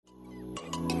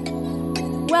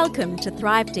Welcome to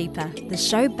Thrive Deeper, the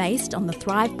show based on the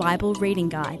Thrive Bible reading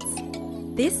guides.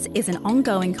 This is an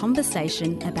ongoing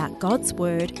conversation about God's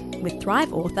Word with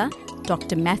Thrive author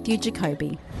Dr. Matthew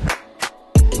Jacoby.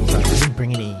 I didn't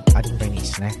bring any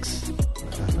snacks.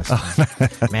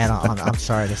 Man, I'm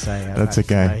sorry to say. That's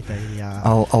okay.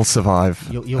 I'll survive.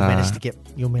 You'll manage to get.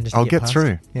 I'll get past.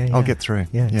 through. Yeah. I'll get through.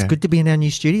 Yeah, it's good to be in our new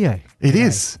studio. It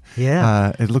is.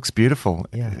 Yeah. It looks beautiful.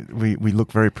 Yeah. We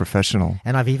look very professional.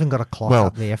 And I've even got a clock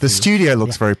up there. The studio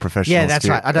looks very professional. Yeah, that's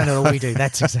right. I don't know what we do.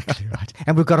 That's exactly right.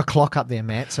 And we've got a clock up there,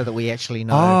 Matt, so that we actually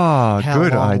know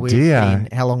good idea.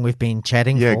 how long we've been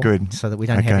chatting for. Yeah, good. So that we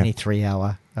don't have any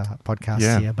 3-hour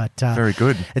podcasts here. But very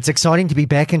good. It's exciting to be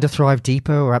back into Thrive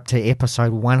Deeper. We're up to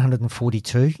episode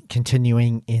 142,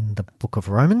 continuing in the book of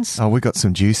Romans. Oh, we got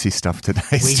some juicy stuff today.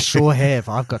 We sure have.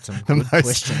 I've got some good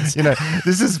questions.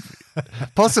 This is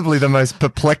possibly the most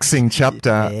perplexing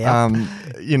chapter,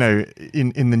 in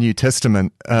the New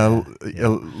Testament. A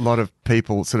lot of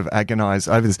people sort of agonize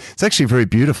over this. It's actually very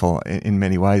beautiful in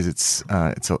many ways. It's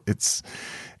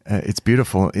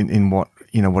beautiful in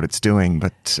what it's doing,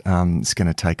 but it's going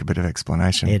to take a bit of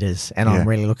explanation. It is, and I'm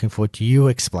really looking forward to you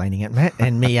explaining it, Matt,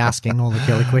 and me asking all the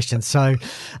killer questions. So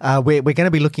we're going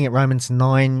to be looking at Romans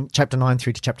 9, chapter 9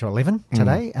 through to chapter 11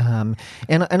 today. And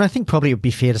I think probably it would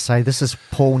be fair to say this is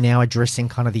Paul now addressing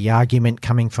kind of the argument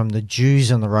coming from the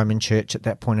Jews in the Roman church at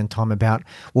that point in time about,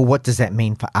 well, what does that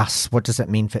mean for us? What does that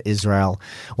mean for Israel?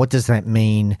 What does that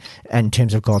mean in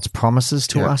terms of God's promises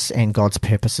to us and God's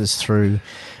purposes through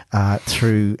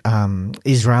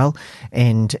Israel,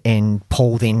 and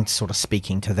Paul then sort of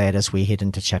speaking to that as we head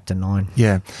into chapter 9.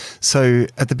 Yeah. So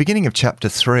at the beginning of chapter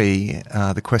 3,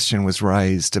 the question was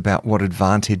raised about what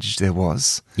advantage there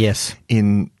was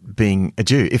in being a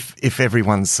Jew. If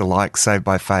everyone's alike, saved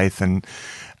by faith, and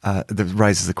that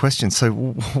raises the question. So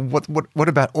what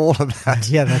about all of that?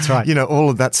 Yeah, that's right.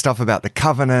 All of that stuff about the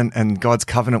covenant and God's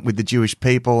covenant with the Jewish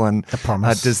people and the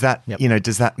promise. Does that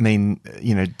does that mean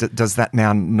does that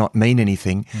now not mean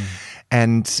anything?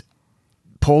 And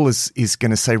Paul is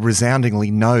going to say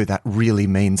resoundingly, no, that really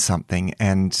means something,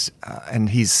 and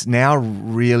he's now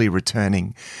really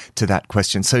returning to that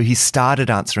question. So he started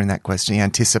answering that question. He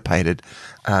anticipated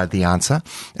the answer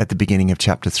at the beginning of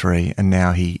chapter 3, and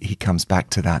now he comes back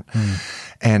to that.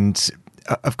 And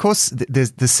of course,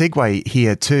 there's the segue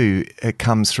here too. It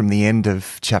comes from the end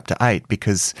of chapter 8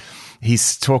 because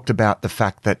he's talked about the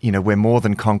fact that, we're more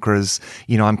than conquerors.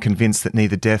 I'm convinced that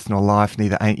neither death nor life,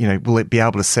 will it be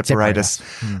able to separate us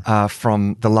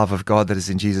from the love of God that is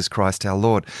in Jesus Christ our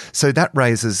Lord. So that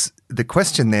raises the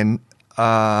question then,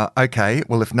 okay,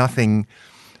 well, if nothing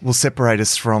will separate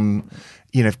us from,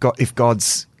 if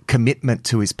God's commitment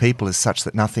to his people is such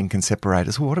that nothing can separate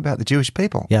us, well, what about the Jewish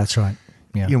people? Yeah, that's right.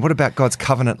 Yeah. What about God's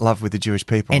covenant love with the Jewish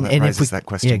people? That raises that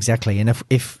question. Yeah, exactly. And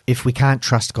if we can't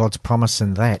trust God's promise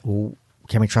in that, well,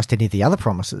 can we trust any of the other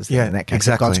promises? In that case,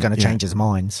 exactly. God's going to change his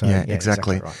mind. So,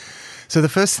 exactly. Right. So the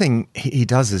first thing he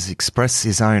does is express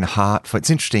his own heart for. It's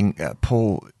interesting.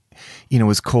 Paul,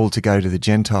 was called to go to the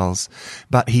Gentiles,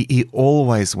 but he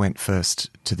always went first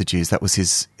to the Jews. That was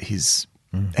his.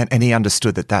 And he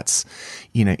understood that that's,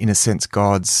 in a sense,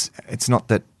 God's. It's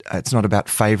not about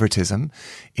favoritism.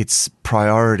 It's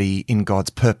priority in God's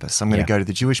purpose. I'm going to go to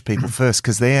the Jewish people first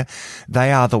because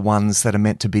they are the ones that are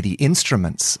meant to be the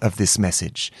instruments of this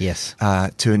message. Yes.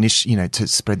 To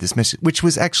spread this message, which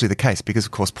was actually the case because,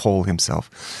 of course, Paul himself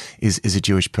is a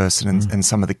Jewish person and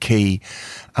some of the key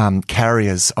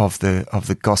carriers of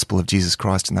the gospel of Jesus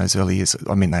Christ in those early years.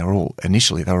 I mean, they were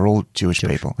all Jewish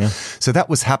people. Yeah. So that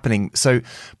was happening. So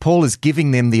Paul is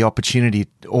giving them the opportunity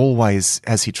always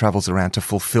as he travels around to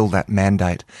fulfill that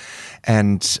mandate.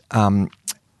 And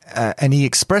he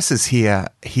expresses here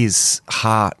his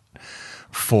heart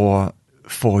for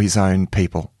his own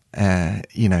people, he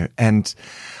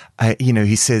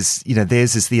says,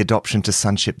 theirs is the adoption to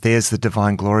sonship, theirs the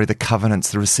divine glory, the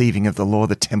covenants, the receiving of the law,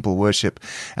 the temple worship,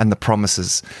 and the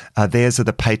promises. Theirs are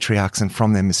the patriarchs, and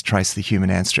from them is traced the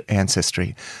human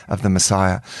ancestry of the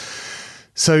Messiah.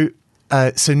 So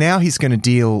now he's going to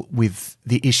deal with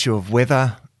the issue of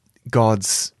whether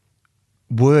God's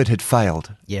word had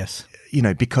failed. Yes.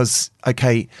 Because,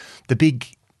 the big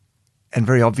and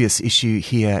very obvious issue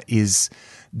here is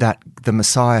that the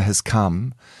Messiah has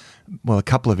come. Well, a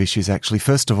couple of issues, actually.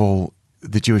 First of all,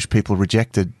 the Jewish people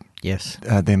rejected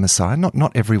their Messiah.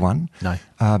 Not everyone. No.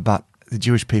 But the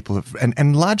Jewish people have,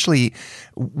 and largely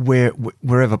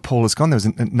wherever Paul has gone, there was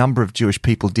a number of Jewish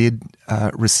people did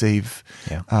receive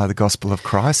the gospel of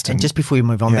Christ. And just before you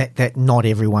move on, that not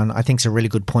everyone, I think is a really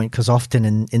good point, because often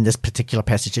in this particular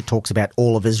passage it talks about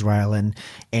all of Israel and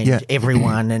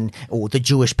everyone or the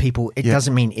Jewish people. It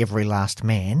doesn't mean every last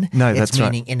man. No, it's that's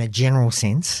right. meaning in a general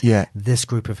sense, this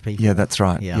group of people. Yeah, that's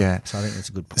right. Yeah. So I think that's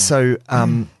a good point. So,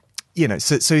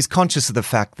 so he's conscious of the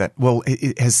fact that, well,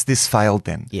 has this failed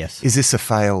then? Yes. Is this a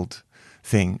failed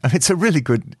thing? I mean, it's a really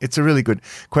good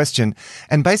question.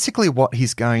 And basically what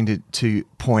he's going to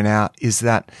point out is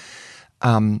that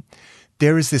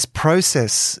there is this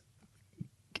process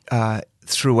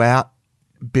throughout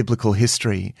biblical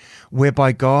history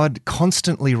whereby God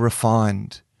constantly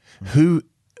refined who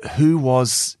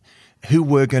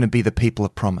were going to be the people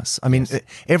of promise. I mean,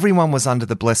 everyone was under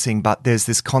the blessing, but there's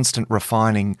this constant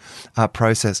refining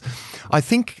process. I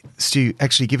think, Stu,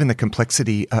 actually, given the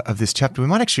complexity of this chapter, we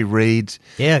might actually read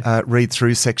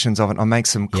through sections of it. I'll make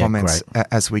some comments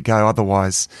as we go.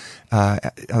 Otherwise, our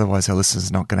listeners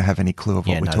are not going to have any clue of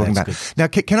what we're talking about. Good. Now,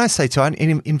 can I say, I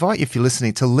invite you, if you're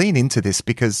listening, to lean into this,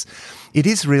 because it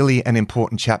is really an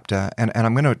important chapter, and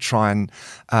I'm going to try and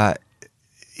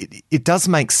it does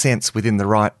make sense within the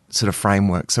right sort of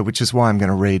framework. So, which is why I'm going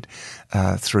to read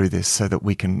through this so that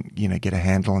we can, get a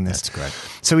handle on this. That's great.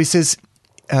 So he says,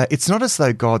 it's not as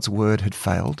though God's word had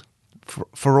failed,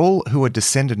 for all who are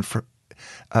descended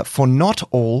for not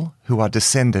all who are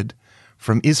descended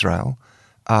from Israel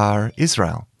are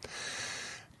Israel.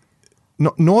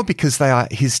 Nor because they are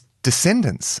his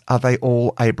descendants are they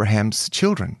all Abraham's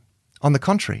children. On the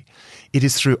contrary, it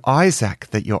is through Isaac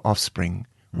that your offspring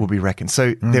will be reckoned.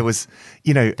 So there was,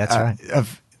 that's right.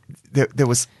 There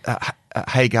was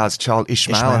Hagar's child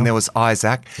Ishmael, and there was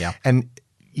Isaac, and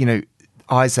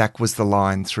Isaac was the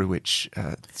line through which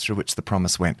the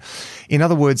promise went. In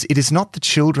other words, it is not the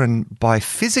children by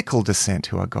physical descent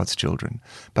who are God's children,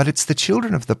 but it's the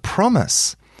children of the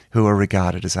promise who are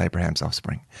regarded as Abraham's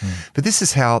offspring. But this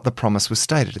is how the promise was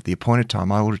stated: at the appointed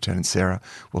time, I will return, and Sarah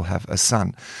will have a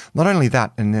son. Not only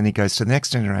that, and then he goes to the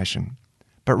next generation.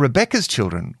 But Rebekah's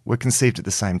children were conceived at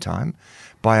the same time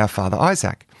by our father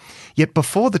Isaac. Yet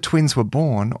before the twins were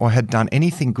born or had done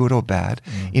anything good or bad,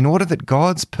 in order that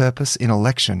God's purpose in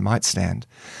election might stand,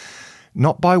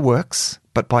 not by works,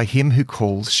 but by him who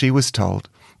calls, she was told,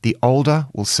 the older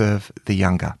will serve the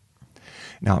younger.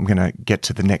 Now, I'm going to get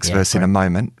to the next verse in a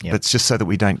moment, but it's just so that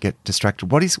we don't get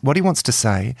distracted. What he wants to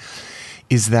say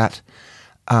is that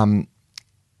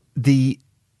the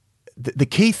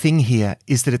key thing here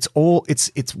is that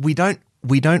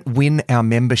we don't win our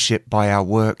membership by our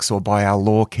works or by our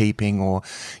law keeping, or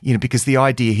because the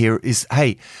idea here is,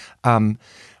 hey, I'm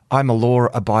a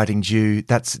law-abiding Jew.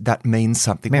 That means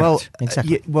something. Merit, well,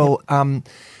 exactly.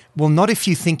 Not if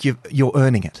you think you're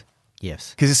earning it.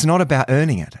 Yes, because it's not about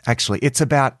earning it. Actually, it's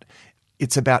about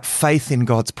faith in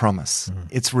God's promise.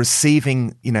 It's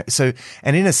receiving, So,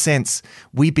 and in a sense,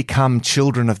 we become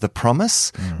children of the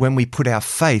promise when we put our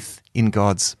faith in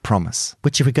God's promise.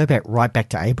 Which, if we go right back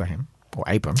to Abraham, or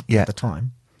Abram at the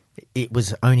time, it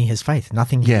was only his faith,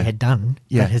 nothing he had done,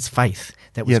 but his faith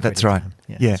that was that's right.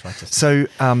 That's right.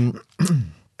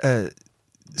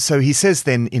 So he says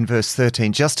then in verse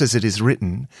 13, just as it is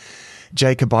written,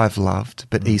 Jacob I've loved,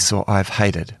 but Esau I've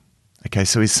hated. Okay,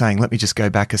 so he's saying, let me just go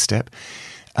back a step.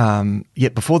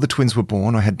 Yet before the twins were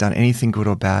born or had done anything good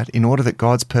or bad, in order that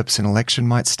God's purpose in election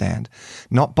might stand,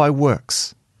 not by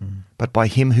works, but by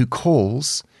him who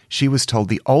calls, she was told,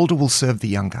 the older will serve the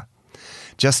younger.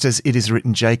 Just as it is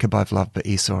written, Jacob I've loved, but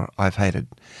Esau I've hated.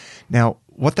 Now,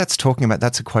 what that's talking about,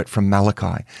 that's a quote from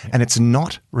Malachi, and it's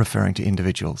not referring to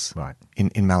individuals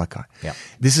in Malachi. Yep.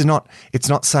 This is not, it's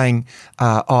not saying,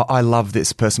 I love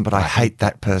this person, but I hate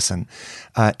that person.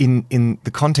 In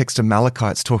the context of Malachi,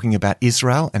 it's talking about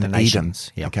Israel and Edom.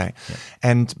 Yep. Okay. Yep.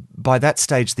 And by that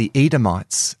stage, the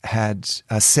Edomites had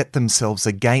set themselves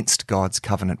against God's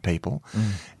covenant people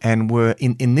and were,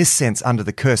 in this sense, under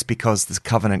the curse, because the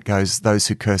covenant goes, those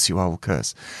who curse you, I will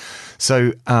curse.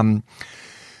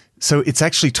 So it's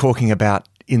actually talking about,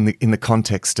 in the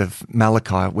context of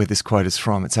Malachi, where this quote is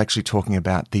from, it's actually talking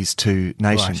about these two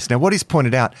nations. Right. Now, what he's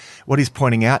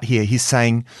pointing out here, he's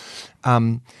saying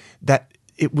that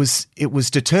it was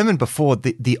determined before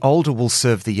the older will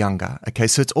serve the younger. Okay,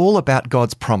 so it's all about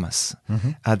God's promise.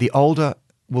 The older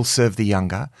will serve the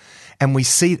younger, And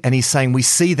he's saying we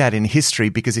see that in history,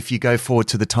 because if you go forward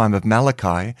to the time of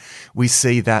Malachi, we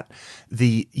see that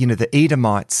the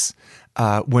Edomites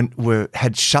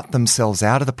had shut themselves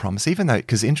out of the promise, even though,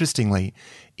 because interestingly,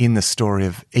 in the story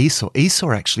of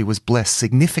Esau actually was blessed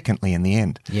significantly in the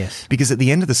end. Yes. Because at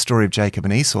the end of the story of Jacob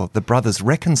and Esau, the brothers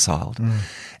reconciled,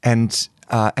 and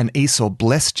Esau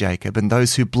blessed Jacob, and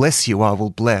those who bless you I will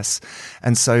bless.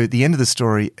 And so the end of the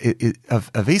story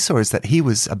of Esau is that he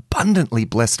was abundantly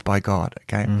blessed by God,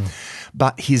 okay?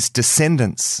 But his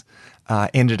descendants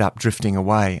ended up drifting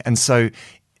away. And so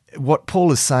what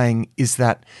Paul is saying is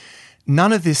that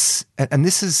none of this, and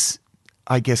this is,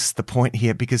 I guess, the point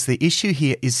here, because the issue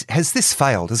here is, has this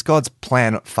failed? Has God's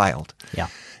plan failed? Yeah.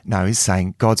 No, he's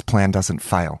saying God's plan doesn't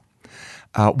fail.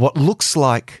 What looks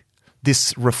like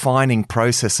this refining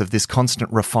process of this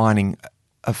constant refining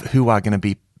of who are going to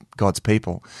be God's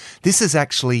people, this is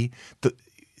actually,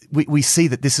 we see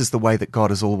that this is the way that God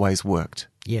has always worked.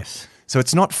 Yes. So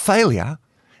it's not failure.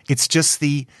 It's just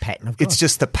the pattern of God. It's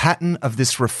just the pattern of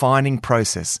this refining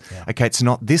process. Yeah. Okay, it's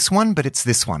not this one, but it's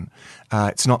this one.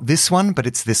 It's not this one, but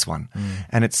it's this one.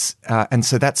 And it's and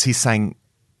so that's, he's saying,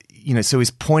 so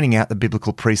he's pointing out the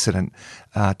biblical precedent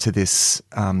to this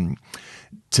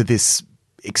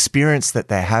experience that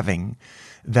they're having,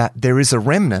 that there is a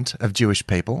remnant of Jewish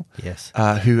people, Yes.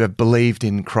 Who have believed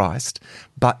in Christ,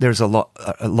 but there's a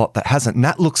lot that hasn't, and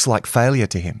that looks like failure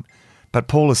to him. But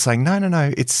Paul is saying, no,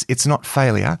 it's not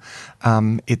failure.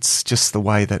 It's just the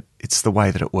way that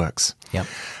it works. Yep.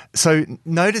 So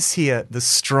notice here the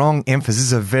strong emphasis. This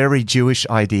is a very Jewish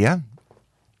idea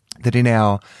that in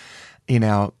our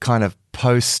kind of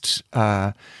post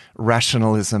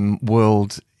rationalism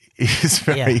world is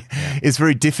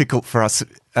very difficult for us.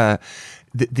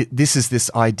 This is this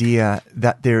idea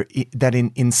that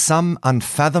in some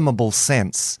unfathomable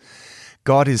sense,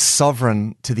 God is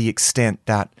sovereign to the extent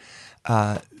that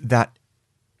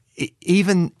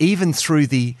even through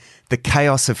the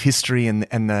chaos of history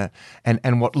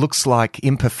and what looks like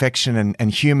imperfection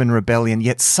and human rebellion,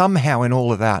 yet somehow in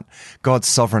all of that, God's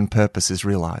sovereign purpose is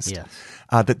realized. Yes.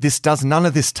 That none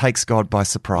of this takes God by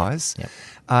surprise. Yep.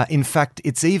 In fact,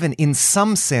 it's even in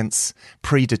some sense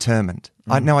predetermined.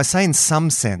 Now I say in some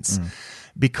sense,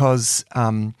 because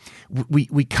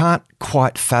we can't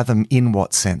quite fathom in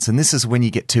what sense. And this is when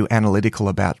you get too analytical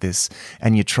about this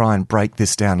and you try and break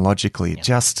this down logically.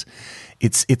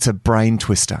 It's a brain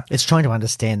twister. It's trying to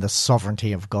understand the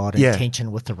sovereignty of God in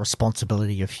tension with the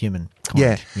responsibility of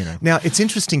humankind. Yeah. Now, it's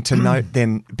interesting to note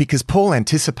then, because Paul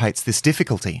anticipates this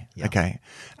difficulty, okay?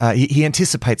 He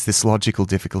anticipates this logical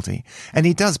difficulty. And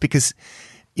he does because,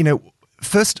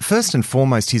 First and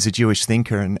foremost, he's a Jewish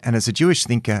thinker, and as a Jewish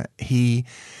thinker, he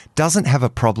doesn't have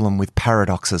a problem with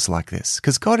paradoxes like this,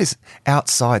 because God is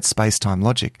outside space-time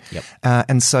logic. Yep.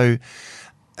 And so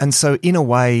in a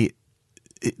way,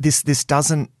 this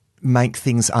doesn't make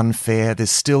things unfair. There's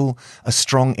still a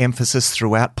strong emphasis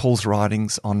throughout Paul's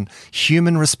writings on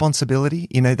human responsibility,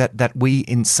 that we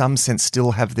in some sense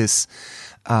still have this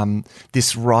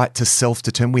right to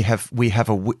self-determine. We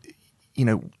have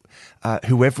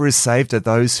whoever is saved are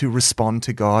those who respond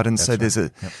to God, and so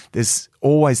there's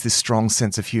always this strong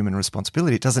sense of human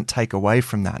responsibility. It doesn't take away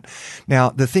from that.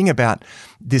 Now, the thing about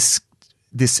this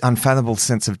unfathomable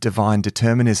sense of divine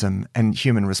determinism and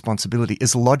human responsibility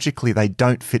is logically they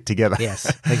don't fit together. Yes,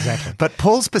 exactly. But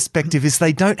Paul's perspective is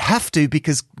they don't have to,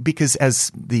 because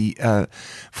as the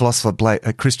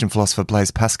Christian philosopher Blaise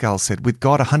Pascal said, with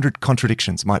God 100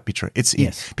 contradictions might be true.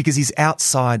 Because he's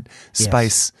outside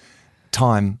space.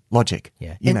 Time logic.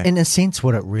 Yeah. In a sense,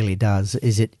 what it really does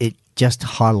is it just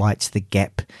highlights the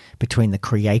gap between the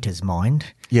creator's mind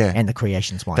and the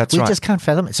creation's mind. That's we right. just can't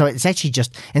fathom it. So it's actually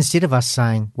just, instead of us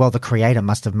saying, well, the creator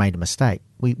must have made a mistake,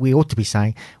 we ought to be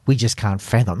saying, we just can't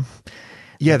fathom.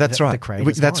 That's right. The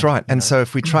creator's that's mind, right. And so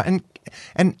if we try and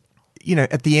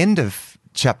at the end of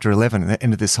chapter 11, at the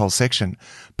end of this whole section,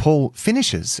 Paul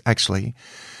finishes actually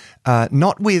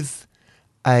not with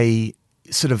a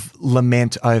sort of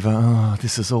lament over,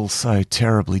 this is all so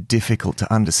terribly difficult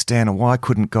to understand, and why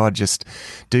couldn't God just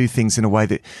do things in a way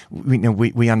that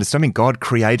we understand? I mean, God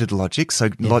created logic, so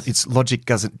its logic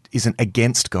isn't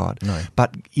against God. No.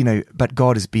 But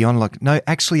God is beyond logic. No,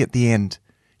 actually, at the end,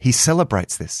 he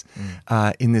celebrates this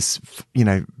in this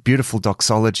beautiful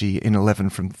doxology in 11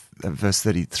 from verse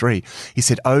 33. He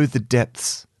said, "Oh, the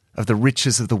depths of the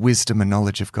riches of the wisdom and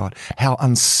knowledge of God. How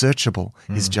unsearchable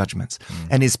his judgments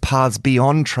and his paths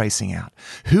beyond tracing out.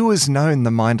 Who has known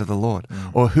the mind of the Lord,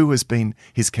 or who has been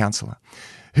his counselor?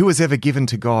 Who has ever given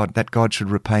to God that God should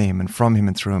repay him, and from him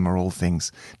and through him are all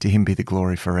things. To him be the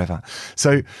glory forever."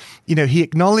 So, he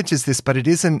acknowledges this, but it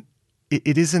isn't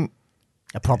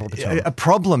a problem to him. a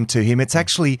problem to him. It's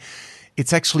actually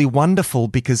wonderful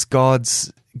because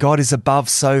God is above,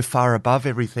 so far above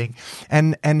everything,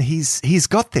 and he's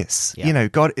got this. Yeah. You know,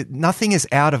 God, nothing is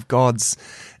out of God's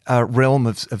realm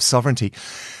of sovereignty.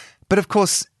 But of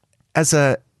course, as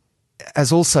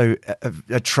also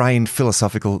a trained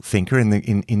philosophical thinker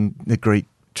in the Greek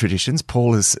traditions,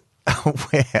 Paul is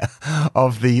aware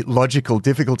of the logical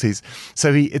difficulties.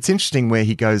 So it's interesting where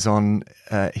he goes on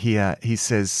here. He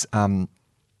says,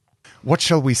 "What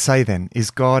shall we say then?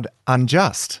 Is God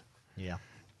unjust?" Yeah.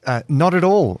 Not at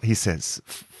all, he says.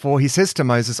 For he says to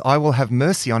Moses, "I will have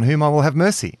mercy on whom I will have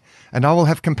mercy, and I will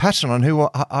have compassion on whom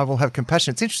I will have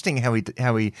compassion." It's interesting how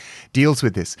he deals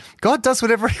with this. God does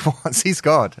whatever he wants. He's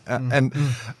God.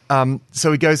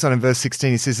 So he goes on in verse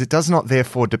 16. He says, "It does not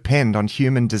therefore depend on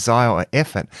human desire or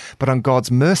effort, but on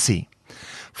God's mercy.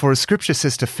 For as Scripture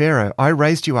says to Pharaoh, I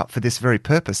raised you up for this very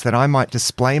purpose, that I might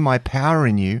display my power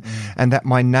in you, and that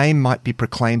my name might be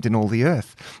proclaimed in all the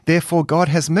earth. Therefore God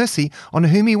has mercy on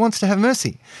whom he wants to have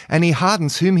mercy, and he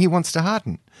hardens whom he wants to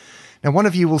harden." Now one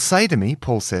of you will say to me,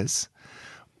 Paul says,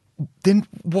 "Then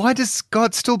why does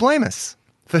God still blame us?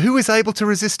 For who is able to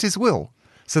resist his will?"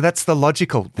 So that's the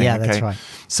logical thing. Yeah, okay? that's right.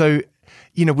 So,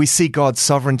 we see God's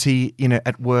sovereignty,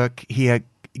 at work here.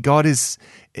 God is,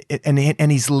 and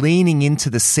he's leaning into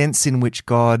the sense in which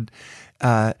God,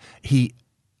 he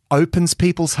opens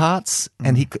people's hearts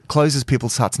and he closes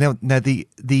people's hearts. Now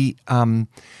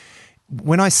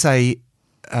when I say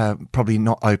probably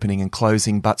not opening and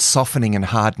closing, but softening and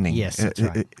hardening, yes, that's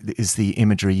right, is the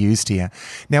imagery used here.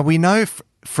 Now we know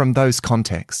from those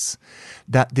contexts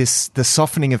that the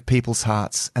softening of people's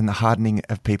hearts and the hardening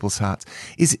of people's hearts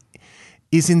is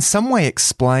in some way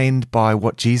explained by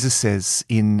what Jesus says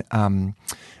in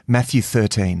Matthew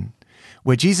 13,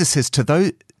 where Jesus says, to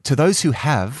those who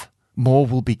have, more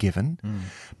will be given,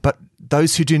 but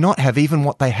those who do not have, even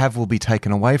what they have will be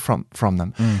taken away from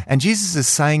them. And Jesus is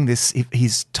saying this,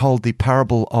 he's told the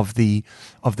parable of the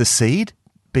seed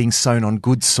being sown on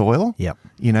good soil. Yep.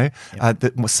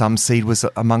 That some seed was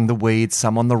among the weeds,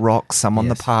 some on the rocks, some on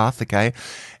the path, okay?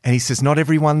 And he says,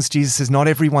 Jesus says, not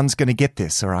everyone's going to get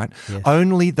this, all right? Yes.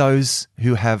 Only those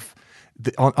who have,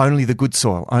 only the good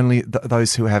soil, only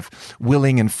those who have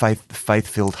willing and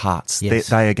faith-filled hearts, yes,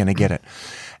 they are going to get it.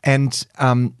 And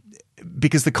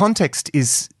because the context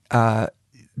is that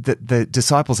the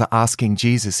disciples are asking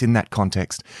Jesus in that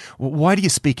context, why do you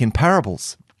speak in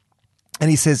parables? And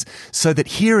he says, so that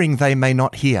hearing they may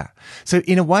not hear. So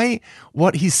in a way,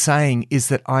 what he's saying is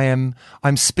that I'm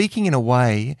speaking in a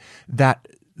way that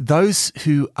those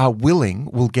who are willing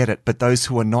will get it, but those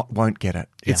who are not won't get it.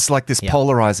 Yeah. It's like this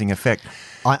polarizing effect.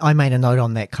 I made a note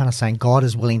on that, kind of saying God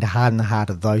is willing to harden the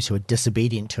heart of those who are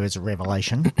disobedient to his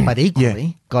revelation, but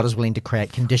equally, God is willing to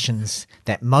create conditions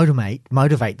that motivate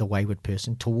the wayward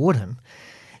person toward him.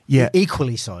 Yeah,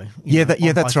 equally so.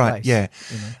 That's right. Yeah,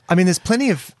 I mean, there's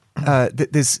plenty of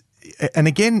and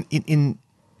again, in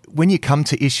when you come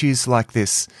to issues like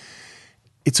this,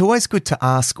 it's always good to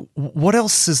ask, what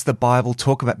else does the Bible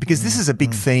talk about? Because this is a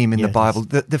big theme in the Bible,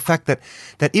 the fact that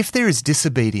if there is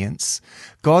disobedience,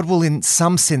 God will in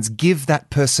some sense give that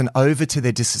person over to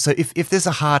their disobedience. So if there's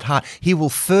a hard heart, he will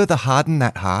further harden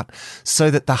that heart so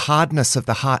that the hardness of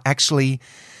the heart actually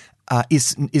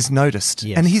is noticed.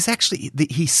 Yes. And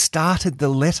he started the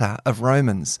letter of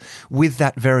Romans with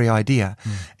that very idea.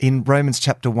 In Romans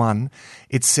chapter 1,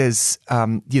 it says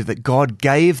that God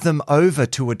gave them over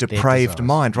to a depraved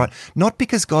mind, right? Not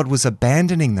because God was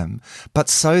abandoning them, but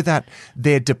so that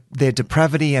their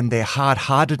depravity and their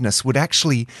hard-heartedness would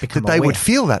actually, that they would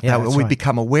feel that, they would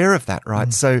become aware of that,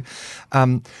 right? So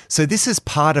this is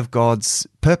part of God's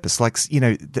purpose, like,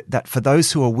 that for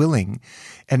those who are willing,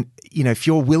 and, if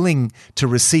you're willing to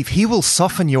receive, he will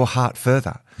soften your heart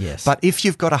further. Yes. But if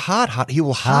you've got a hard heart, he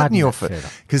will harden your further,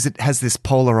 because it has this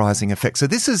polarizing effect. So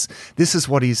this is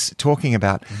what he's talking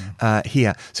about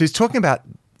here. So he's talking about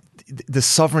the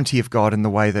sovereignty of God and the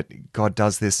way that God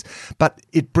does this, but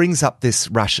it brings up this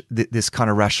kind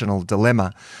of rational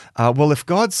dilemma. Well, if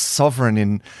God's sovereign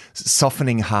in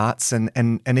softening hearts, and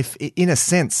if, in a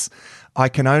sense, I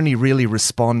can only really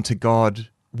respond to God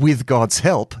with God's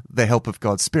help, the help of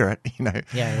God's Spirit,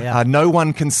 no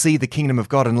one can see the kingdom of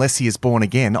God unless he is born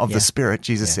again of the Spirit,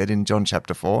 Jesus said in John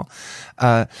chapter 4.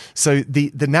 So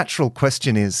the natural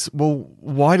question is, well,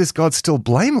 why does God still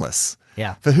blameless?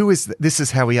 Yeah. For who is, this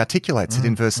is how he articulates it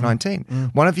in verse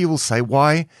 19. One of you will say,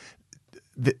 why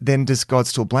then does God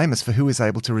still blame us? For who is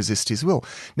able to resist his will?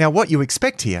 Now, what you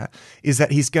expect here is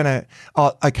that he's going to,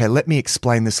 let me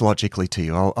explain this logically to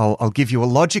you. I'll give you a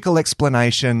logical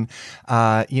explanation,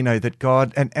 that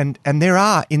God, and there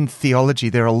are, in theology,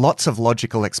 there are lots of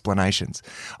logical explanations.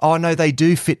 Oh, no, they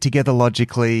do fit together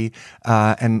logically,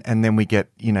 and then we get,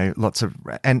 lots of,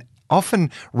 and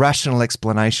often rational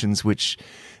explanations which,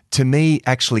 to me,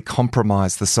 actually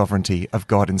compromise the sovereignty of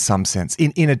God in some sense,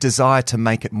 in a desire to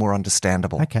make it more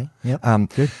understandable. Okay, yep,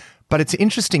 good. But it's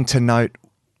interesting to note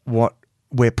what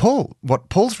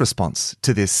Paul's response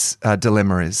to this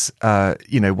dilemma is.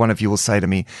 One of you will say to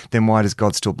me, then why does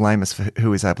God still blame us for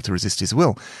who is able to resist his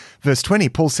will? Verse 20,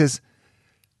 Paul says,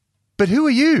 but who are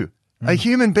you? A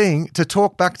human being to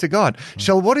talk back to God.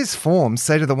 Shall what is formed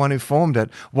say to the one who formed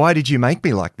it, why did you make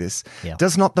me like this? Yeah.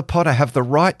 Does not the potter have the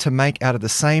right to make out of the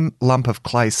same lump of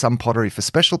clay some pottery for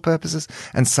special purposes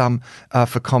and some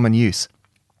for common use?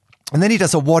 And then he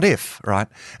does a what if, right?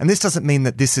 And this doesn't mean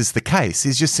that this is the case.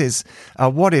 He just says,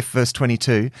 what if, verse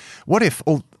 22, what if,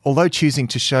 although choosing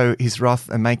to show his wrath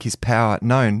and make his power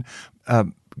known,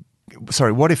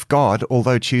 what if God,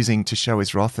 although choosing to show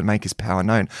his wrath and make his power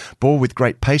known, bore with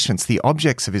great patience the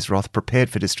objects of his wrath prepared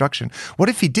for destruction? What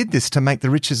if he did this to make the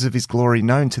riches of his glory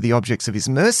known to the objects of his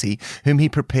mercy, whom he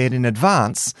prepared in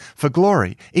advance for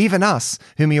glory, even us,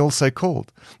 whom he also called,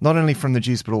 not only from the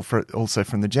Jews, but also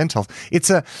from the Gentiles?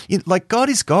 It's like God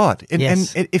is God.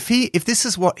 Yes. And if this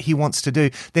is what he wants to do,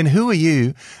 then who are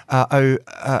you,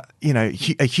 a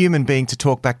human being, to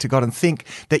talk back to God and think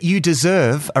that you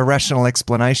deserve a rational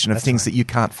explanation of things that you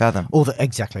can't fathom. Or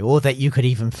that you could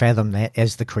even fathom that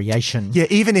as the creation. Yeah,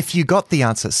 even if you got the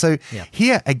answer. So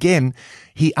here, again,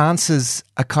 he answers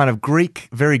a kind of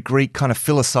very Greek kind of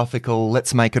philosophical,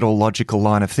 let's make it all logical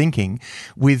line of thinking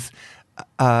with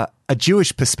a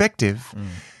Jewish perspective,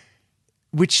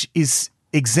 which is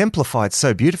exemplified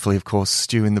so beautifully, of course,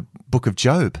 Stu, in the book of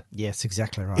Job. Yes,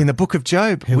 exactly right. In the book of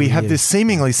Job, we have this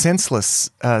seemingly senseless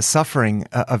suffering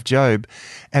of Job,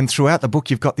 and throughout the book,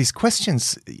 you've got these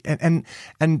questions, and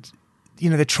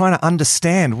they're trying to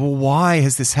understand. Well, why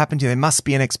has this happened to you? There must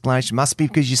be an explanation. It must be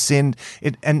because you sinned.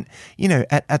 And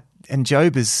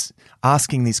Job is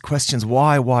asking these questions.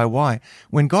 Why?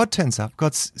 When God turns up,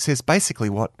 God says basically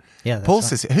what Paul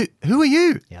says. Who are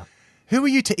you? Yeah. Who are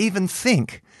you to even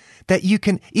think that you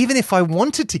can, even if I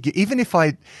wanted to, even if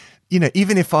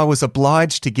I was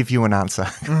obliged to give you an answer,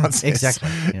 exactly,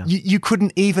 you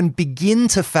couldn't even begin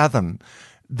to fathom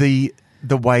the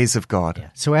ways of God. Yeah.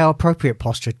 So our appropriate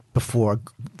posture before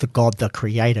the God, the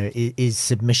Creator, is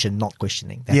submission, not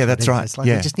questioning. That's right. It's like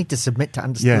we just need to submit to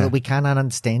understand that we can't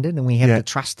understand it, and we have to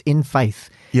trust in faith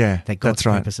that God's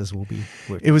purposes will be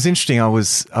working. It was interesting. I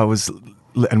was,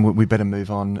 and we better move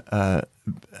on.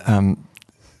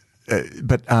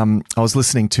 But I was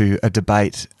listening to a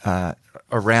debate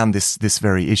around this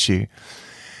very issue,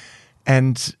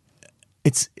 and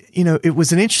it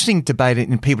was an interesting debate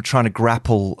in people trying to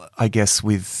grapple, I guess,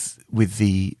 with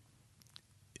the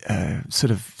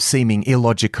sort of seeming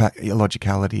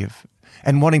illogicality of,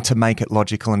 and wanting to make it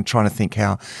logical and trying to think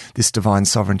how this divine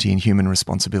sovereignty and human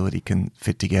responsibility can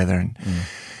fit together,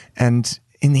 and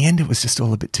in the end, it was just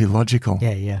all a bit too logical.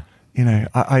 Yeah.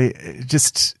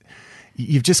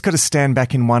 You've just got to stand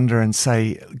back in wonder and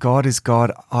say, God is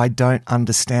God. I don't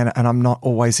understand it, and I'm not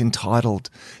always entitled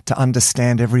to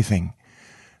understand everything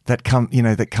that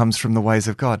comes from the ways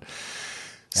of God.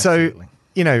 Absolutely.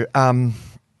 So,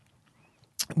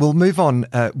 we'll move on.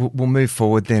 We'll move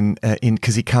forward then,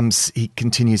 because he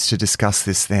continues to discuss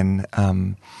this then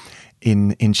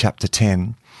in chapter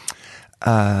 10.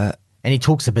 And he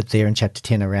talks a bit there in chapter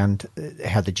 10 around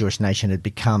how the Jewish nation had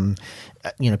become,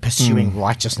 pursuing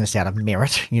righteousness out of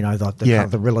merit, kind of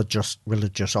the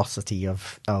religiosity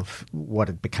of what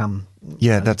had become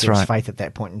that's Jewish right. faith at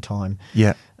that point in time.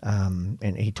 Yeah.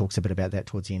 And he talks a bit about that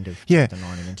towards the end of chapter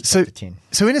 9 and into chapter 10.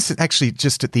 So in a sense, actually,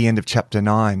 just at the end of chapter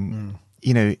 9,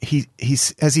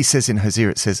 he's as he says in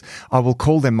Hosea, it says, I will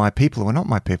call them my people who are not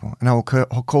my people, and I will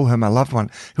call her my loved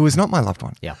one who is not my loved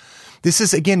one. Yeah. This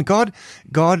is, again, God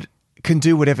can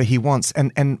do whatever he wants.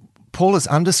 And Paul is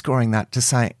underscoring that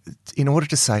in order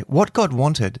to say what God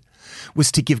wanted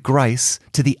was to give grace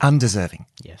to the undeserving.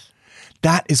 Yes.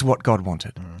 That is what God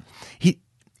wanted.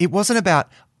 It wasn't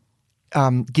about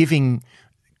giving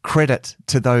credit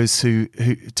to those to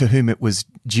whom it was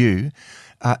due.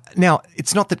 Now,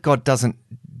 it's not that God doesn't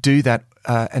do that,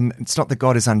 and it's not that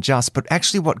God is unjust, but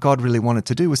actually what God really wanted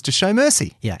to do was to show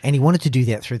mercy. Yeah, and he wanted to do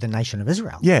that through the nation of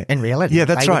Israel. Yeah. In reality. Yeah,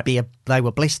 that's right. They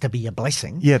were blessed to be a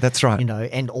blessing. Yeah, that's right.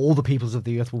 And all the peoples of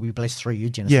the earth will be blessed through you,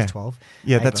 Genesis 12.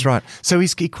 Yeah, that's right. So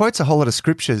he quotes a whole lot of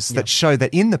scriptures that show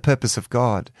that in the purpose of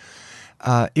God,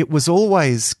 it was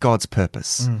always God's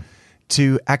purpose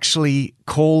to actually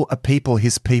call a people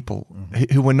his people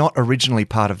who were not originally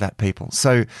part of that people.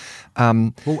 So,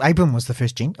 well, Abram was the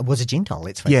first was a Gentile.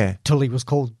 Let's face it. Till he was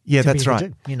called. Yeah, to that's be a right.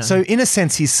 Jew, you know. So, in a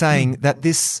sense, he's saying that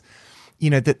this,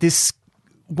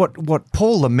 what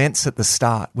Paul laments at the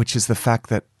start, which is the fact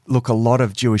that, look, a lot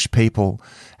of Jewish people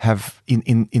have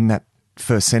in that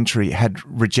first century had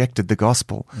rejected the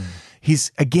gospel. He's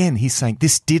saying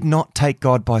this did not take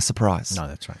God by surprise. No,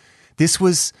 that's right. This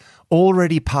was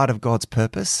already part of God's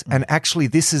purpose, and actually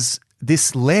this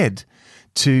led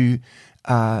to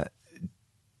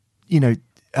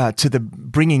to the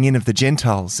bringing in of the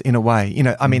Gentiles in a way,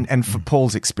 I mean, and for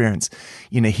Paul's experience,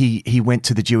 he went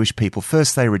to the Jewish people.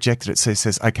 First they rejected it, so he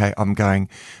says, okay, I'm going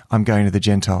to the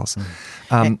Gentiles.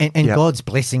 And God's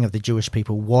blessing of the Jewish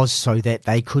people was so that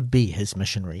they could be his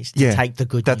missionaries to take the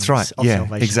good news of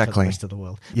salvation to the rest of the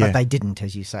world. But they didn't,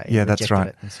 as you say. Yeah, that's right.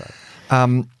 It,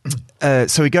 and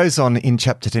so he goes on in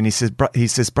chapter 10, he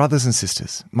says, brothers and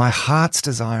sisters, my heart's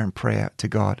desire and prayer to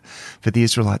God for the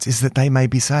Israelites is that they may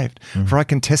be saved. For I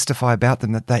can testify about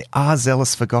them that they are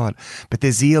zealous for God, but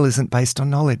their zeal isn't based on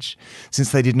knowledge,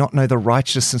 since they did not know the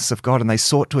righteousness of God and they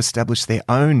sought to establish their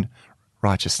own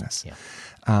righteousness.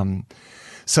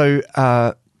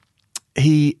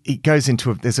 He goes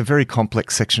into there's a very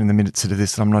complex section in the minutes to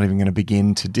this that I'm not even going to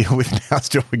begin to deal with now,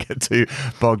 still we get too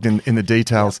bogged in the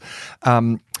details.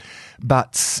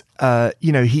 But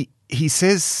he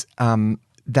says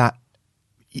that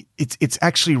it's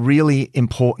actually really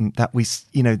important that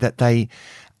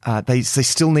that they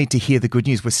still need to hear the good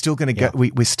news. We're still going to go.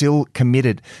 We're still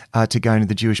committed to going to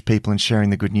the Jewish people and sharing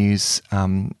the good news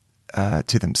to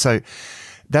them. So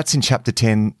that's in chapter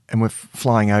 10, and we're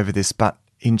flying over this. But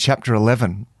in chapter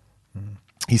 11,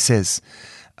 he says,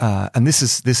 and this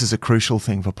is a crucial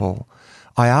thing for Paul.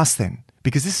 I ask then,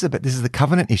 because this is the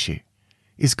covenant issue.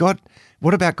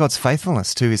 What about God's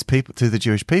faithfulness to his people, to the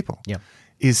Jewish people? Yeah.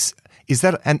 Is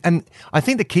that, and I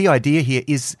think the key idea here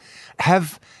is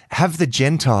have the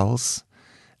Gentiles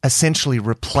essentially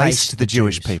replaced the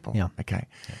Jewish people? Yeah. Okay.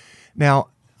 Yeah. Now,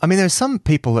 I mean, there are some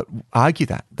people that argue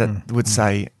that would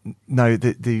say, no,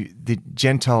 the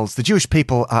Gentiles, the Jewish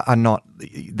people are not,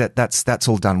 that's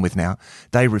all done with now.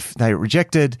 They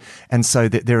rejected, and so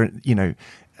they're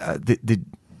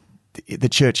the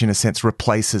church in a sense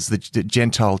replaces the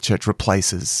Gentile church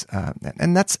replaces,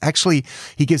 and that's actually,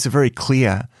 he gives a very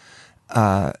clear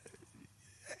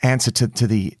answer to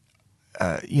the.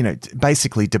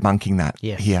 Basically debunking that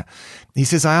here. He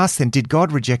says, I asked then, did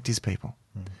God reject his people?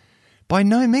 By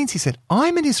no means, he said,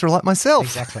 I'm an Israelite myself.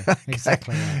 Exactly.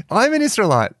 Exactly. Right. I'm an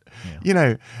Israelite,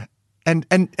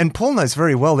 and Paul knows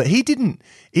very well that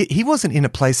he wasn't in a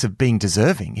place of being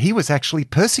deserving. He was actually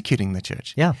persecuting the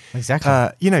church. Yeah,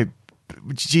 exactly.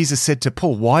 Jesus said to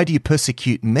Paul, why do you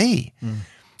persecute me?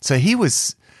 So he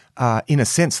was, in a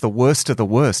sense, the worst of the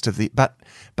worst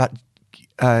but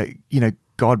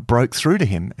God broke through to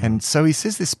him. And so he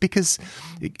says this because,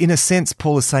 in a sense,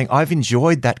 Paul is saying, I've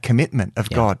enjoyed that commitment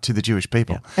of God to the Jewish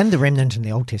people. Yeah. And the remnant in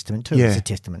the Old Testament, too, is a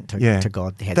testament to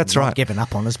God. He had not given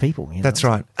up on his people. That's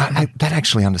right. That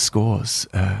actually underscores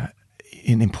an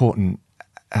important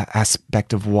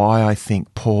aspect of why I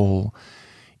think Paul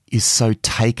is so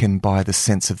taken by the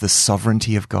sense of the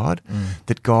sovereignty of God,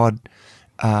 that God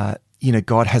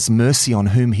has mercy on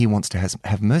whom he wants to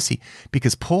have mercy.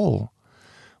 Because Paul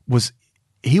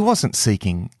he wasn't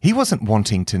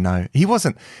wanting to know. He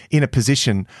wasn't in a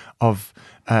position of,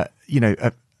 a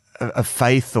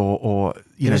faith or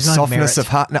softness of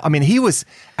heart. No, I mean, he was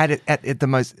at the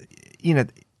most, in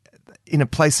a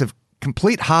place of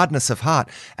complete hardness of heart,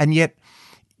 and yet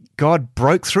God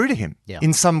broke through to him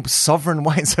in some sovereign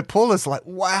way. And so Paul is like,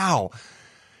 wow,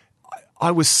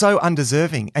 I was so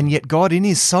undeserving, and yet God in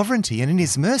his sovereignty and in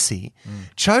his mercy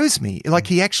chose me. Like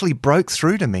he actually broke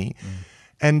through to me.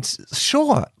 And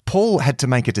sure, Paul had to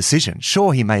make a decision.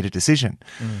 Sure, he made a decision.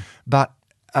 But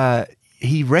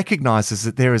he recognizes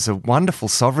that there is a wonderful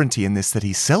sovereignty in this that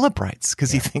he celebrates,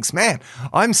 because he thinks, man,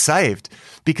 I'm saved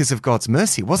because of God's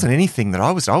mercy. It wasn't anything that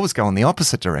I was going the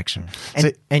opposite direction.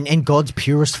 And God's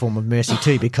purest form of mercy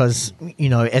too, because,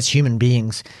 as human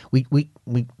beings, we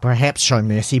perhaps show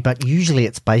mercy, but usually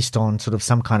it's based on sort of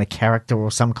some kind of character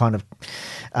or some kind of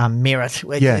merit.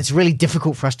 It's really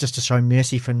difficult for us just to show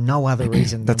mercy for no other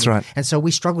reason. That's right. And so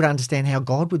we struggle to understand how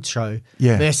God would show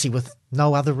mercy with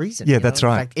no other reason. Yeah, that's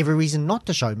right. In fact, every reason not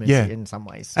to show mercy in some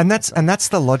ways. And that's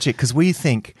the logic, because we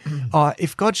think,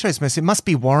 if God shows mercy, it must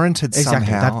be warranted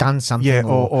somehow. They've done something. Yeah,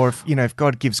 or if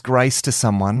God gives grace to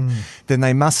someone, then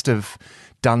they must have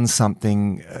done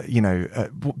something,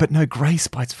 but no, grace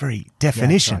by its very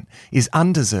definition is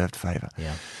undeserved favour.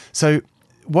 Yeah. So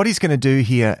what he's going to do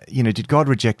here, did God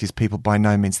reject his people? By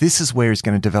no means. This is where he's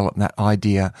going to develop that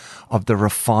idea of the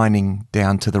refining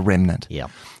down to the remnant. Yeah.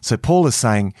 So Paul is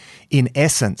saying, in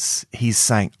essence, he's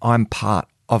saying, I'm part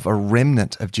of a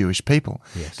remnant of Jewish people.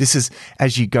 Yes. This is,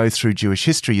 as you go through Jewish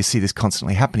history, you see this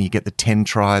constantly happening. You get the 10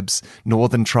 tribes,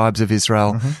 northern tribes of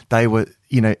Israel. Mm-hmm. They were,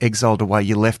 exiled away.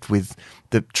 You're left with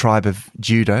the tribe of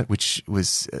Judah, which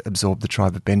was absorbed the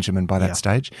tribe of Benjamin by that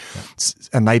stage. Yeah.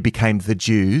 And they became the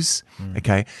Jews,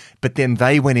 okay? But then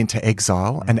they went into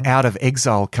exile, and out of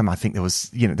exile I think there was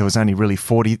only really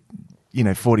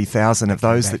 40,000 of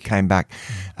those that came back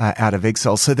out of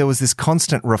exile. So there was this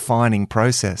constant refining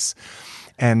process.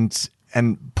 And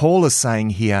Paul is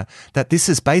saying here that this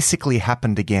has basically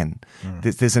happened again.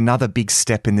 There's another big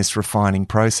step in this refining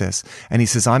process. And he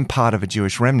says, I'm part of a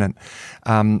Jewish remnant.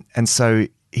 And so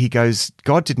he goes,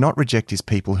 God did not reject his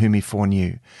people whom he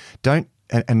foreknew.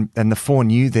 And the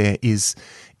foreknew there is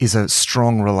a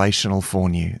strong relational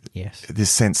foreknew. Yes.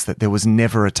 This sense that there was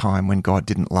never a time when God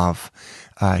didn't love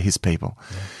his people.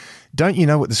 Yeah. Don't you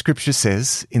know what the scripture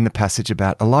says in the passage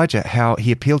about Elijah, how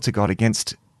he appealed to God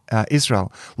against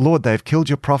Israel? Lord, they've killed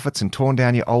your prophets and torn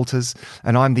down your altars,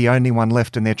 and I'm the only one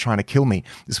left, and they're trying to kill me.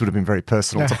 This would have been very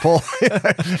personal to Paul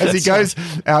as he goes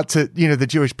out to the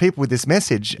Jewish people with this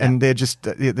message, and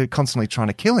they're constantly trying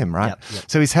to kill him, right? Yep.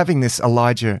 So he's having this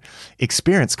Elijah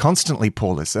experience constantly,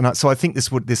 Paul is, and so I think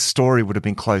this story would have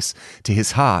been close to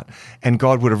his heart, and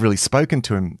God would have really spoken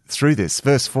to him through this.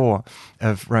 Verse 4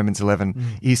 of Romans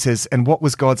 11, he says, and what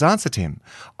was God's answer to him?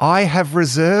 I have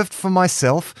reserved for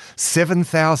myself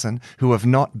 7,000 who have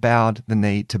not bowed the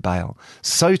knee to Baal.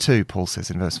 So too, Paul says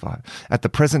in verse 5, at the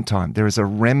present time, there is a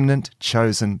remnant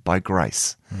chosen by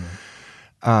grace.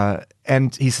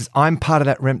 And he says, I'm part of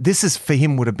that remnant. This is, for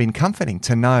him, would have been comforting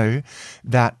to know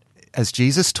that, as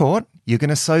Jesus taught, you're going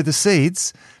to sow the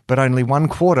seeds, but only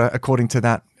 1/4 according to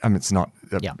that. It's not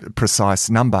a precise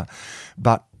number,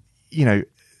 but,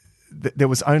 there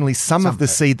was only some of the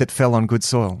seed that fell on good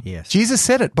soil. Yes. Jesus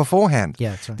said it beforehand. Yeah,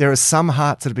 that's right. There are some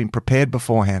hearts that have been prepared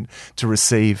beforehand to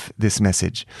receive this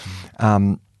message.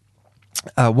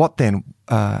 What then?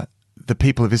 The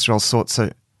people of Israel sought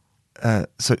so.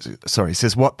 He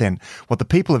says, what then? What the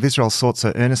people of Israel sought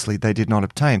so earnestly, they did not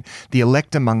obtain. The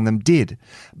elect among them did,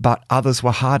 but others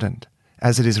were hardened.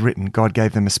 As it is written, God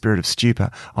gave them a spirit of stupor,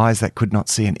 eyes that could not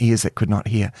see and ears that could not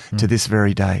hear, to this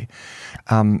very day.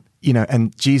 And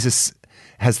Jesus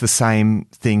has the same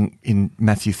thing in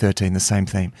Matthew 13, the same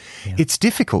theme. Yeah. It's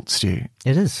difficult, Stu.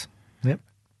 It is. Yep.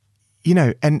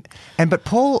 But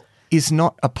Paul is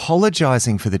not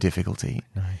apologizing for the difficulty.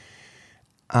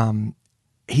 No.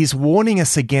 He's warning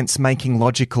us against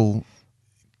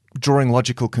drawing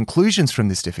logical conclusions from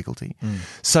this difficulty.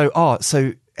 So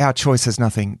our choice has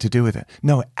nothing to do with it.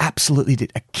 No, it absolutely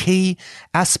did. A key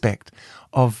aspect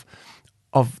of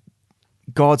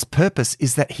God's purpose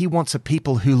is that he wants a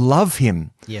people who love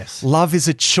him. Yes. Love is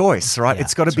a choice, right? Yeah,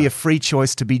 it's got to be a free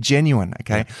choice to be genuine,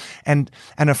 okay? Yeah.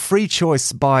 And a free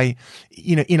choice by,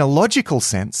 in a logical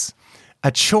sense,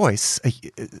 a choice,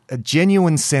 a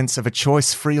genuine sense of a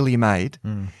choice freely made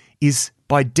is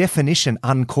by definition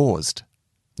uncaused.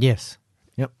 Yes.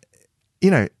 Yep.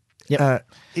 In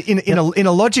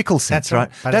a logical sense,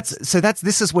 that's right?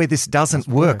 This is where this doesn't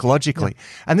work logically,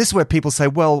 and this is where people say,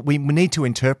 "Well, we need to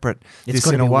interpret this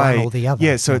in a way, one or the other."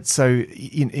 Yeah, so it's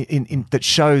in that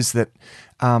shows that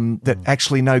that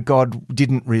actually no, God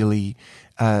didn't really,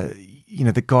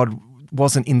 that God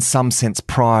wasn't in some sense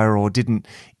prior or didn't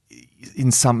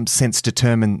in some sense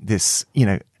determine this,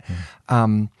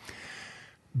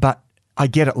 but I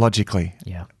get it logically.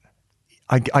 Yeah,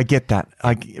 I get that.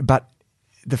 But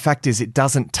the fact is, it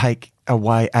doesn't take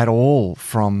away at all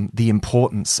from the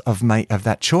importance of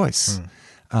that choice.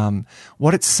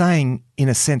 What it's saying, in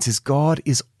a sense, is God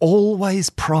is always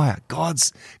prior. God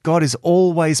is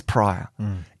always prior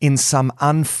in some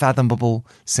unfathomable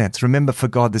sense. Remember, for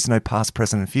God, there's no past,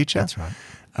 present, and future. That's right.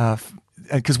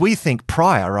 Because we think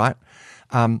prior, right?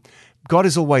 God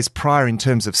is always prior in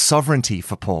terms of sovereignty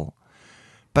for Paul,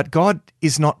 but God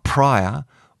is not prior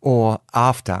or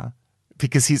after,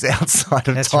 because he's outside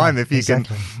of time. Right. If you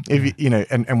exactly. can,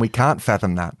 and we can't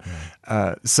fathom that.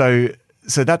 Yeah. So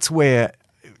that's where,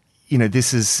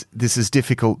 this is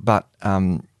difficult, but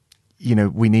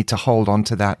we need to hold on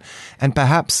to that, and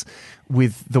perhaps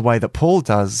with the way that Paul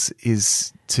does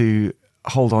is to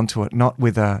hold on to it, not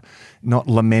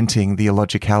lamenting the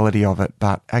illogicality of it,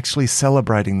 but actually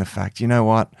celebrating the fact,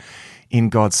 in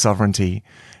God's sovereignty,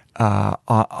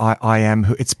 I am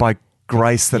who. It's by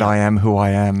grace that I am who I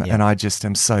am, Yeah. and I just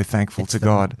am so thankful to the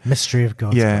God. mystery of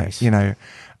God's grace.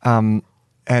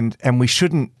 And we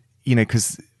shouldn't,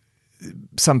 because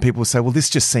some people say, well, this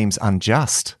just seems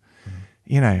unjust.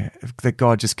 That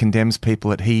God just condemns people,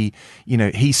 that he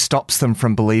stops them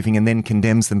from believing and then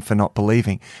condemns them for not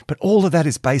believing. But all of that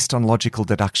is based on logical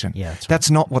deduction. Yeah, that's right.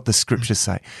 That's not what the scriptures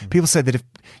say. People say that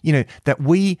that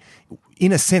we,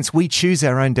 in a sense, we choose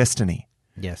our own destiny.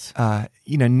 Yes.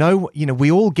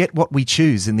 We all get what we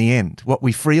choose in the end, what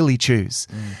we freely choose.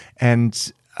 And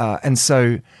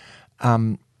so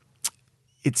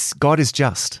it's God is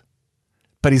just,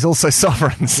 but he's also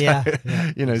sovereign. So,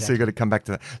 exactly. So you've got to come back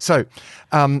to that. So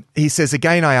he says,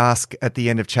 again, I ask at the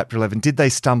end of chapter 11, did they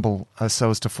stumble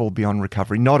so as to fall beyond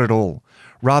recovery? Not at all.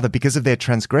 Rather, because of their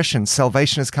transgression,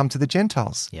 salvation has come to the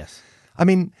Gentiles. Yes. I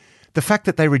mean, the fact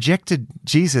that they rejected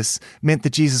Jesus meant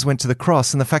that Jesus went to the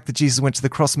cross, and the fact that Jesus went to the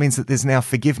cross means that there's now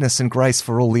forgiveness and grace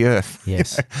for all the earth.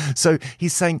 Yes. So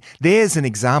he's saying there's an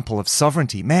example of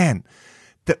sovereignty. Man,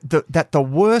 that the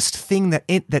worst thing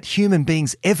that human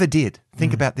beings ever did,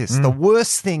 think about this, the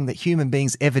worst thing that human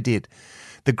beings ever did,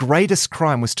 the greatest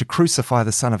crime was to crucify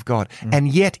the Son of God. And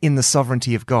yet in the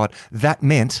sovereignty of God, that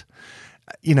meant,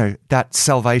 that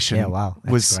salvation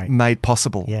was great. made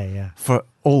possible for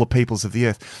all the peoples of the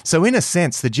earth. So in a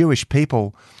sense, the Jewish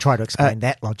people... Try to explain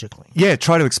that logically. Yeah,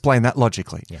 try to explain that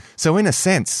logically. Yeah. So in a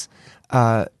sense,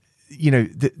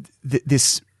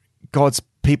 this God's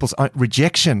people's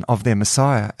rejection of their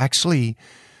Messiah actually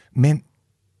meant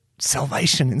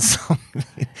salvation in some...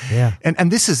 Yeah.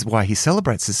 And this is why he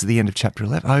celebrates this at the end of chapter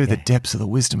 11. Oh, the depths of the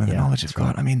wisdom and the knowledge of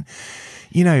God. Right. I mean...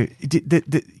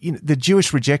 the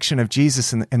Jewish rejection of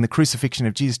Jesus and the crucifixion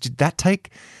of Jesus, did that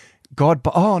take God?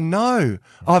 Oh, no.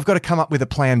 Oh, I've got to come up with a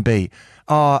plan B.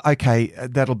 Oh, okay,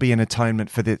 that'll be an atonement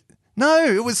for this. No,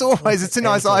 it was always, it's in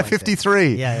Isaiah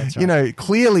 53. Yeah, that's right.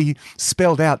 Clearly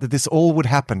spelled out that this all would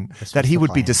happen, that he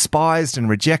would be despised and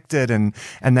rejected and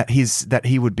that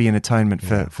he would be an atonement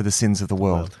for the sins of the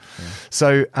world.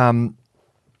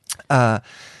 Yeah.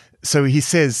 So he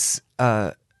says...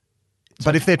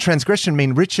 but if their transgression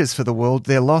mean riches for the world,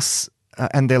 their loss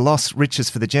riches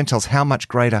for the Gentiles, how much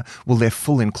greater will their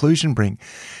full inclusion bring?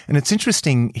 And it's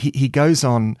interesting, he goes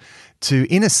on to,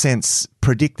 in a sense,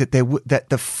 predict that that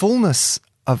the fullness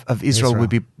of Israel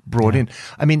would be brought in.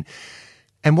 I mean,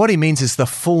 and what he means is the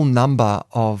full number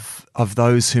of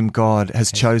those whom God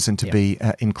has chosen to be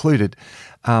included.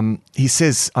 He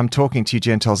says, I'm talking to you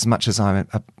Gentiles as much as I'm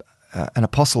an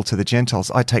apostle to the Gentiles.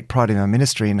 I take pride in my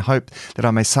ministry and hope that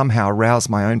I may somehow arouse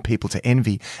my own people to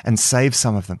envy and save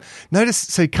some of them. Notice,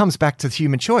 so he comes back to the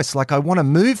human choice. Like, I want to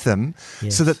move them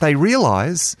so that they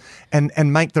realize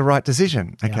and make the right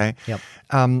decision. Okay. Yep.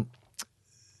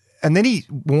 And then he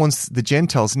warns the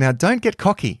Gentiles, now don't get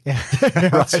cocky. Yeah.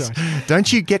 Right?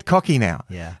 Don't you get cocky now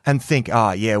and think,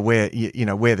 we're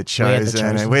the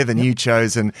chosen, we're the new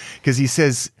chosen. Because he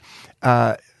says,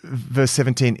 verse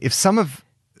 17, if some of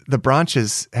the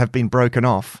branches have been broken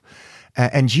off,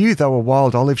 and you, though a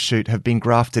wild olive shoot, have been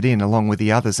grafted in along with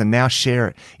the others and now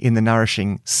share in the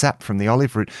nourishing sap from the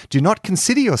olive root, do not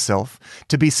consider yourself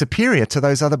to be superior to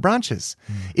those other branches.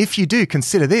 If you do,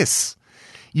 consider this.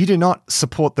 You do not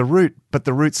support the root, but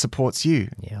the root supports you.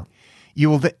 Yeah. You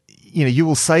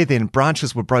will say then,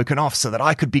 branches were broken off so that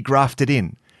I could be grafted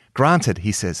in. Granted,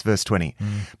 he says, verse 20,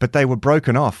 but they were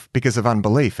broken off because of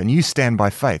unbelief, and you stand by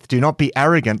faith. Do not be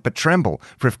arrogant, but tremble,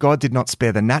 for if God did not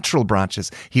spare the natural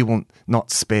branches, he will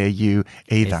not spare you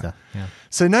either. Yeah.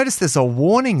 So notice there's a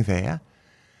warning there.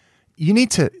 You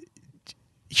need to,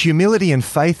 humility and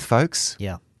faith, folks,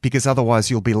 because otherwise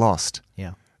you'll be lost.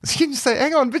 Yeah. So you can say,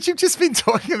 hang on, but you've just been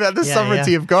talking about the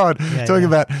sovereignty of God,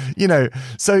 about,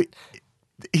 so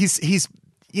he's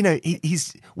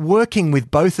working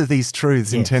with both of these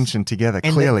truths in tension together,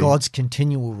 and clearly. And God's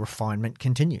continual refinement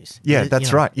continues. Yeah,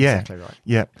 that's right. Yeah. Exactly right.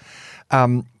 Yeah.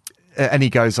 And he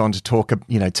goes on to talk,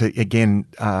 to again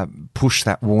push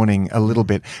that warning a little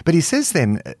bit. But he says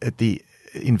then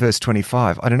in verse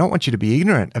 25, I do not want you to be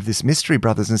ignorant of this mystery,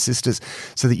 brothers and sisters,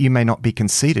 so that you may not be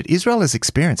conceited. Israel has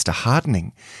experienced a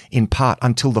hardening in part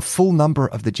until the full number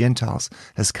of the Gentiles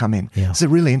has come in. Yeah. It's a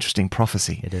really interesting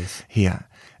prophecy. It is. Here.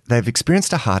 They've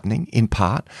experienced a hardening in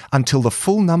part until the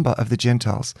full number of the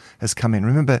Gentiles has come in.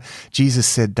 Remember, Jesus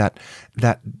said that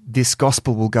this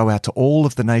gospel will go out to all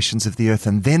of the nations of the earth,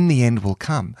 and then the end will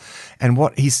come. And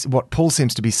what Paul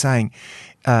seems to be saying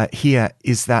here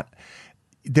is that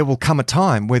there will come a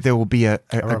time where there will be a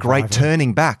great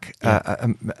turning back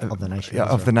of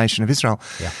the nation of Israel.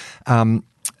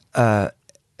 Yeah.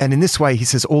 in this way, he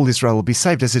says, all Israel will be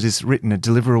saved. As it is written, a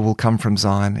deliverer will come from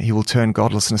Zion. He will turn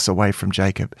godlessness away from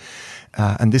Jacob.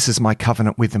 And this is my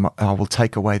covenant with them. I will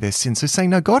take away their sins. So saying,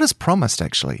 no, God has promised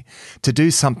actually to do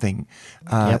something,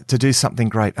 to do something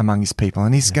great among his people.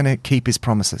 And he's going to keep his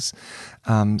promises.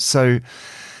 So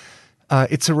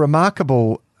it's a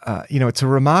remarkable, it's a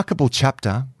remarkable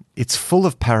chapter. It's full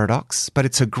of paradox, but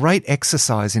it's a great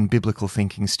exercise in biblical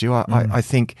thinking, Stu. I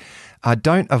think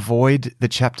don't avoid the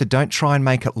chapter. Don't try and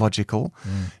make it logical.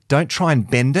 Don't try and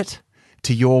bend it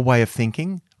to your way of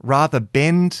thinking. Rather,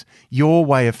 bend your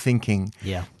way of thinking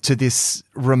to this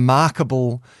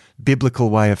remarkable biblical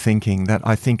way of thinking that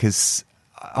I think is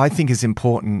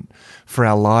important for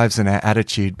our lives and our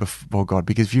attitude before God.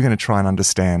 Because if you're going to try and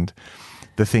understand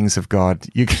the things of God,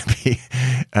 you're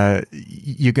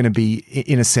going to be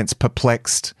in a sense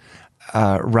perplexed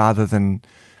rather than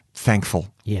thankful.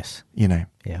 Yes.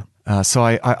 Yeah. So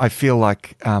I feel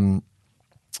like that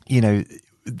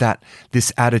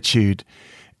this attitude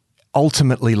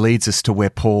ultimately leads us to where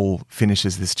Paul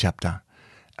finishes this chapter.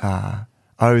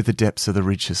 Oh, the depths of the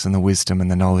riches and the wisdom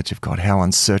and the knowledge of God! How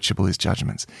unsearchable his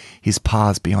judgments, his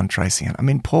paths beyond tracing it. I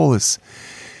mean, Paul is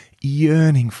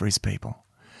yearning for his people.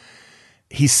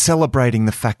 He's celebrating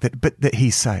the fact that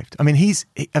he's saved. I mean, he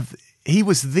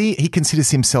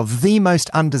considers himself the most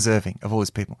undeserving of all his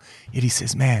people. Yet he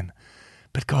says, man,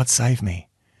 but God saved me.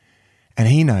 And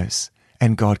he knows,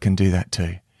 and God can do that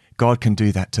too. God can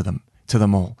do that to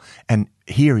them all. And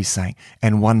here he's saying,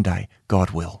 and one day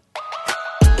God will.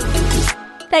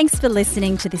 Thanks for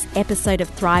listening to this episode of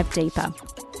Thrive Deeper.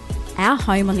 Our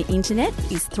home on the internet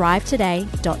is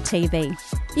thrivetoday.tv.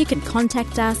 You can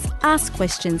contact us, ask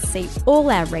questions, see all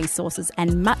our resources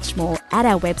and much more at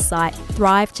our website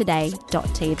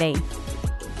thrivetoday.tv.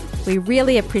 We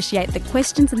really appreciate the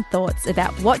questions and thoughts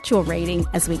about what you're reading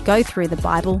as we go through the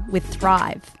Bible with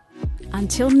Thrive.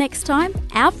 Until next time,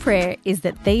 our prayer is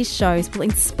that these shows will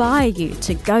inspire you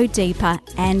to go deeper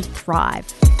and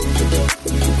thrive.